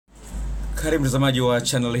Karibu mtazamaji wa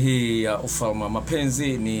channel hii ya Ufalme wa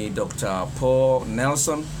Mapenzi. Ni Dr. Paul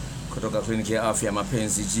Nelson kutoka kliniki ya afya ya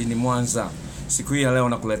mapenzi jijini Mwanza. Siku hii ya leo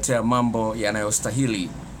nakuletea mambo yanayostahili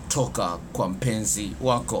toka kwa mpenzi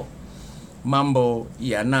wako. Mambo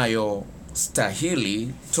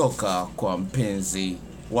yanayostahili toka kwa mpenzi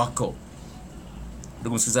wako.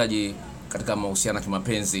 Ndugu msikilizaji, katika mahusiano ya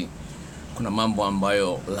kimapenzi kuna mambo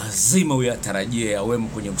ambayo lazima uyatarajie yawemo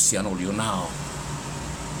kwenye uhusiano ulionao.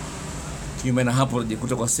 Kinyume na hapo,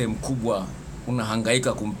 unajikuta kwa sehemu kubwa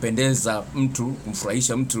unahangaika kumpendeza mtu,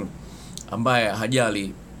 kumfurahisha mtu ambaye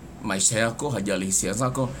hajali maisha yako, hajali hisia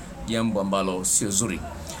zako, jambo ambalo sio zuri.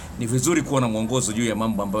 Ni vizuri kuwa na mwongozo juu ya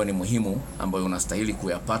mambo ambayo ni muhimu, ambayo unastahili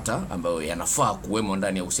kuyapata, ambayo yanafaa kuwemo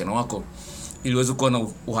ndani ya uhusiano wako, ili uweze kuwa na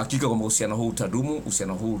uhakika kwamba uhusiano huu utadumu,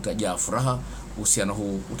 uhusiano huu utajaa furaha, uhusiano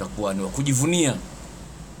huu utakuwa ni wa kujivunia.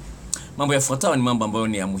 Mambo yafuatayo ni mambo ambayo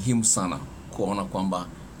ni ya muhimu sana kuona kwamba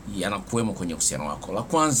yanakuwemo kwenye uhusiano wako. La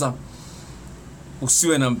kwanza,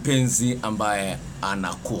 usiwe na mpenzi ambaye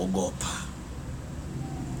anakuogopa.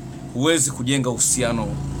 Huwezi kujenga uhusiano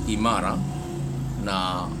imara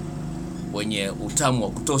na wenye utamu wa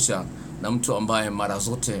kutosha na mtu ambaye mara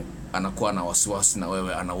zote anakuwa na wasiwasi na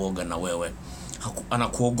wewe, anaoga na wewe,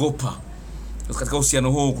 anakuogopa. Katika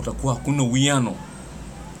uhusiano huo kutakuwa hakuna uwiano.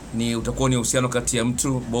 Utakuwa ni uhusiano kati ya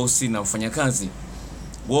mtu bosi na mfanyakazi.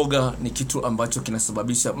 Woga ni kitu ambacho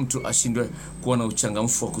kinasababisha mtu ashindwe kuwa na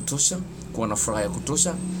uchangamfu wa kutosha, kuwa na furaha ya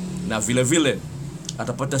kutosha, na vile vile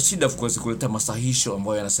atapata shida kuweza kuleta masahisho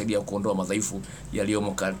ambayo yanasaidia kuondoa madhaifu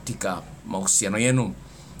yaliyomo katika mahusiano yenu.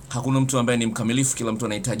 Hakuna mtu ambaye ni mkamilifu, kila mtu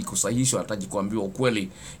anahitaji kusahihishwa, anahitaji kuambiwa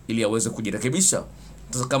ukweli ili aweze kujirekebisha.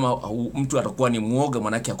 Sasa kama mtu atakuwa ni muoga,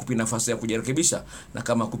 maana yake hakupi nafasi ya kujirekebisha, na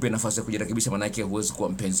kama hakupi nafasi ya kujirekebisha, maana yake huwezi kuwa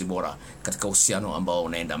mpenzi bora katika uhusiano ambao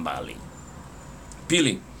unaenda mbali.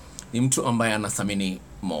 Pili, ni mtu ambaye anathamini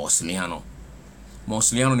mawasiliano.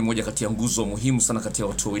 Mawasiliano ni moja kati ya nguzo muhimu sana kati ya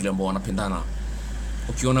watu wawili ambao wanapendana.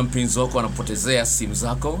 Ukiona mpenzi wako anapotezea simu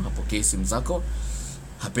zako, hapokei simu zako,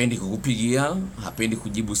 hapendi kukupigia, hapendi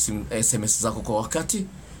kujibu SMS zako kwa wakati,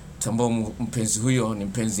 tambua mpenzi huyo ni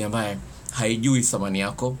mpenzi ambaye haijui thamani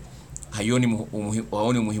yako,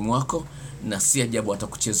 haoni umuhimu wako, na si ajabu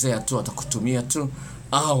atakuchezea tu, atakutumia tu,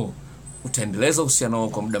 au utaendeleza uhusiano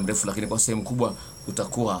wako kwa muda mrefu, lakini kwa sehemu kubwa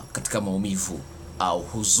utakuwa katika maumivu au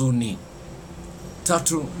huzuni.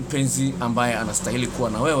 Tatu, mpenzi ambaye anastahili kuwa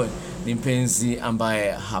na wewe ni mpenzi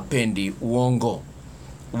ambaye hapendi uongo.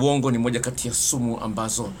 Uongo ni moja kati ya sumu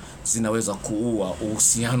ambazo zinaweza kuua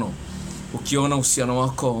uhusiano. Ukiona uhusiano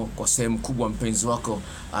wako kwa sehemu kubwa mpenzi wako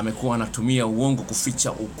amekuwa anatumia uongo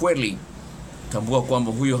kuficha ukweli, tambua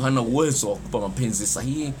kwamba huyo hana uwezo wa kukupa mapenzi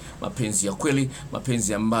sahihi, mapenzi ya kweli,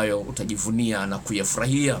 mapenzi ambayo utajivunia na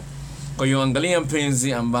kuyafurahia. Kwa hiyo angalia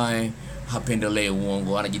mpenzi ambaye hapendelee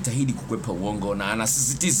uongo, anajitahidi kukwepa uongo na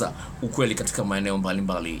anasisitiza ukweli katika maeneo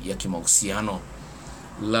mbalimbali ya kimahusiano.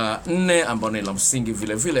 La nne, ambalo ni la msingi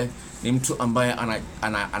vile vile, ni mtu ambaye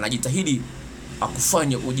anajitahidi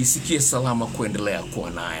akufanye ujisikie salama kuendelea kuwa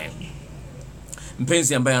naye.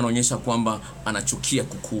 Mpenzi ambaye anaonyesha kwamba anachukia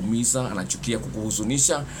kukuumiza, anachukia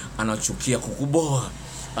kukuhuzunisha, anachukia kukuboa,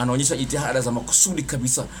 anaonyesha jitihada za makusudi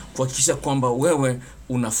kabisa kuhakikisha kwamba wewe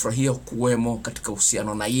unafurahia kuwemo katika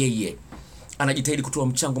uhusiano na yeye. Anajitahidi kutoa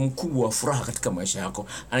mchango mkubwa wa furaha katika maisha yako,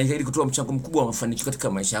 anajitahidi kutoa mchango mkubwa wa mafanikio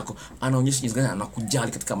katika maisha yako, anaonyesha jinsi gani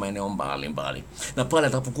anakujali katika maeneo mbalimbali. Na pale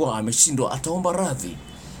atakapokuwa ameshindwa, ataomba radhi.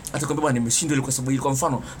 Atakwambia bwana, nimeshindwa ile kwa sababu ile. Kwa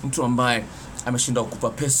mfano, mtu ambaye ameshindwa kukupa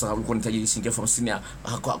pesa, ulikuwa unahitaji shilingi 50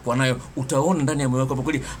 kwa nayo, utaona ndani ya moyo wako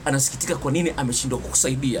kweli anasikitika kwa nini ameshindwa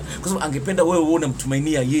kukusaidia, kwa sababu angependa wewe uone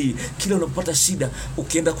mtumainia yeye. Kila unapopata shida,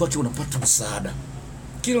 ukienda kwake unapata msaada.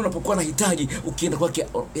 Kila unapokuwa na hitaji, ukienda kwake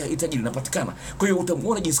hitaji linapatikana. Kwa hiyo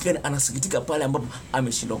utamuona jinsi gani anasikitika pale ambapo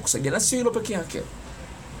ameshindwa kukusaidia. Na sio hilo pekee yake,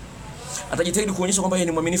 atajitahidi kuonyesha kwamba yeye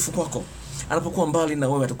ni mwaminifu kwako. Anapokuwa mbali na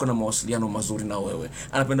wewe, atakuwa na mawasiliano mazuri na wewe,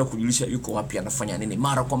 anapenda kujulisha yuko wapi, anafanya nini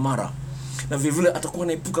mara kwa mara. Na vile vile atakuwa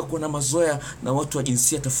anaepuka kuwa na mazoea na watu wa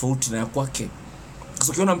jinsia tofauti na ya kwake.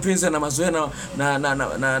 Sasa ukiona mpenzi ana mazoea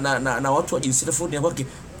na watu wa jinsia tofauti na ya kwake,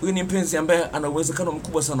 huyu ni mpenzi ambaye ana uwezekano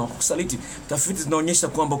mkubwa sana wa kukusaliti. Tafiti zinaonyesha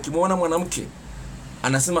kwamba ukimwona mwanamke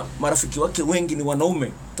anasema marafiki wake wengi ni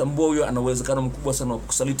wanaume, tambua huyo ana uwezekano mkubwa sana wa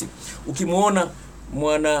kukusaliti. Ukimwona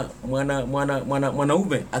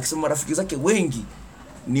mwanaume akisema marafiki zake wengi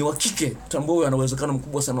ni wa kike, tambua huyo ana uwezekano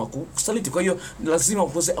mkubwa sana wa kukusaliti. Kwa hiyo ni lazima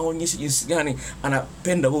uweze aonyeshe jinsi gani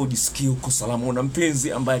anapenda wewe ujisikie uko salama. Una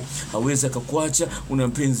mpenzi ambaye hawezi akakuacha, una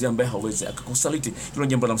mpenzi ambaye hawezi akakusaliti. Hilo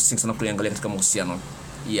jambo la msingi sana kuliangalia katika mahusiano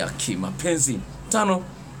ya kimapenzi. Tano,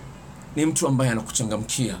 ni mtu ambaye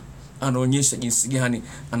anakuchangamkia. anaonyesha jinsi gani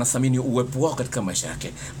anathamini uwepo wako katika maisha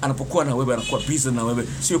yake. Anapokuwa na wewe anakuwa busy na wewe,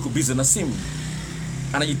 sio busy na simu.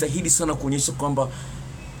 Anajitahidi sana kuonyesha kwamba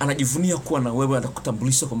anajivunia kuwa na wewe,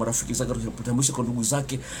 anakutambulisha kwa marafiki zake, anakutambulisha kwa ndugu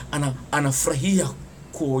zake, anafurahia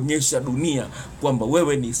kuonyesha dunia kwamba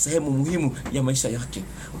wewe ni sehemu muhimu ya maisha yake.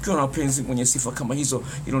 Ukiwa na mpenzi mwenye sifa kama hizo,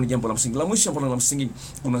 hilo ni jambo la msingi. La mwisho ambalo la msingi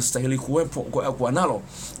unastahili kuwa nalo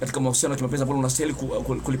katika mahusiano ya kimapenzi, ambalo unastahili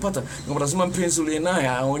kulipata, ni lazima mpenzi uliye naye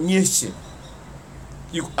aonyeshe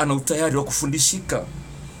ana utayari wa kufundishika.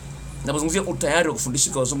 Napozungumzia utayari wa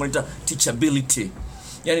kufundishika, wazungu wanaita teachability.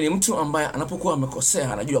 Yani ni mtu ambaye anapokuwa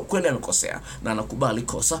amekosea, anajua kweli amekosea na anakubali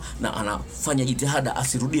kosa na anafanya jitihada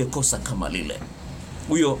asirudie kosa kama lile.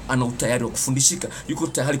 Huyo ana utayari wa kufundishika, yuko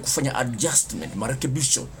tayari kufanya adjustment,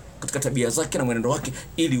 marekebisho katika tabia zake na mwenendo wake,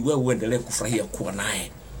 ili wewe uendelee kufurahia kuwa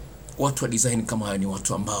naye. Watu wa design kama hayo ni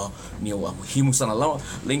watu ambao ni wa muhimu sana. Lao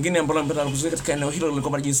lingine ambalo napenda kuzungumzia katika eneo hilo ni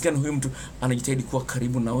kwamba jinsi gani huyu mtu anajitahidi kuwa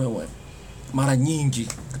karibu na wewe. Mara nyingi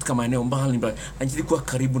katika maeneo mbalimbali anajitahidi kuwa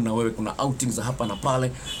karibu na wewe. Kuna outings za hapa na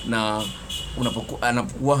pale, na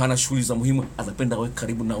anapokuwa hana shughuli za muhimu, anapenda wewe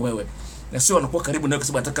karibu na wewe. Na sio anakuwa karibu nawe kwa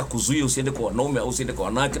sababu anataka kuzuia usiende kwa wanaume au usiende kwa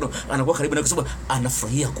wanawake. No, anakuwa karibu nawe kwa sababu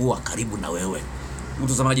anafurahia kuwa karibu na wewe.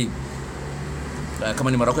 Mtazamaji,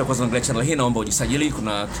 kama ni mara yako ya kwanza kuangalia channel hii, naomba ujisajili.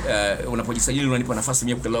 Unapojisajili unanipa nafasi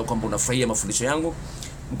mimi kuelewa kwamba unafurahia mafundisho yangu.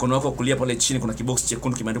 Mkono wako kulia pale chini kuna kibox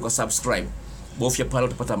chekundu kimeandikwa subscribe. Bofya pale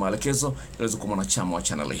utapata maelekezo ili uweze kuwa mwanachama wa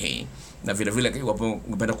channel hii. Na vile vile iwapo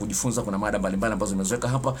ungependa kujifunza, kuna mada mbalimbali ambazo nimeweka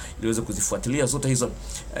hapa ili uweze kuzifuatilia zote hizo.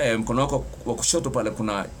 Mkono wako wa kushoto pale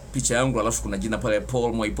kuna picha yangu, alafu kuna jina pale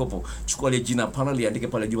Paul Mwaipopo. Chukua ile jina pale, liandike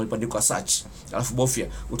pale juu palipoandikwa search. Alafu bofya,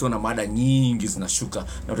 utaona mada nyingi zinashuka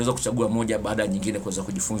na utaweza kuchagua moja baada ya nyingine kuweza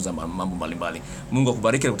kujifunza mambo mbalimbali. Mungu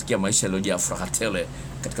akubariki na kutakia maisha yaliyojaa furaha tele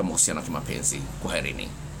katika mahusiano ya kimapenzi. Kwaherini.